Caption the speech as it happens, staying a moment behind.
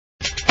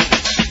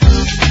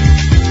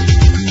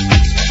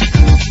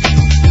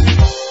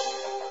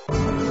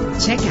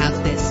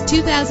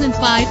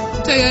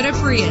2005 Toyota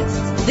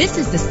Prius. This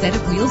is the set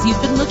of wheels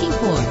you've been looking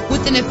for,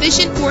 with an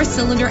efficient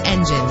 4-cylinder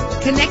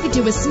engine connected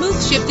to a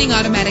smooth shifting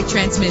automatic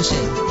transmission.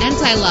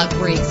 Anti-lock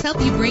brakes help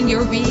you bring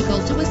your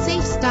vehicle to a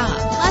safe stop.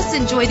 Plus,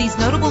 enjoy these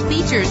notable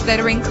features that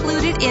are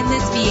included in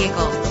this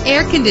vehicle: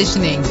 air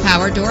conditioning,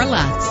 power door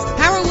locks,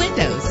 power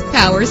windows,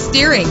 power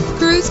steering,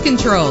 cruise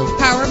control,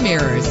 power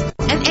mirrors,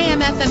 an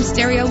AM/FM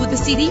stereo with a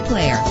CD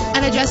player,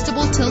 an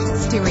adjustable tilt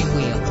steering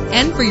wheel.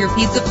 And for your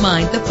peace of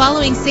mind, the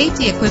following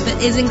safety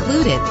equipment is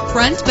included: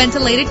 front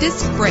ventilated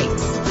disc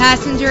brakes,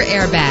 passenger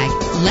airbag.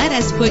 Let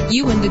us put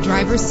you in the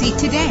driver's seat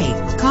today.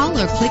 Call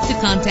or click to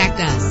contact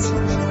us.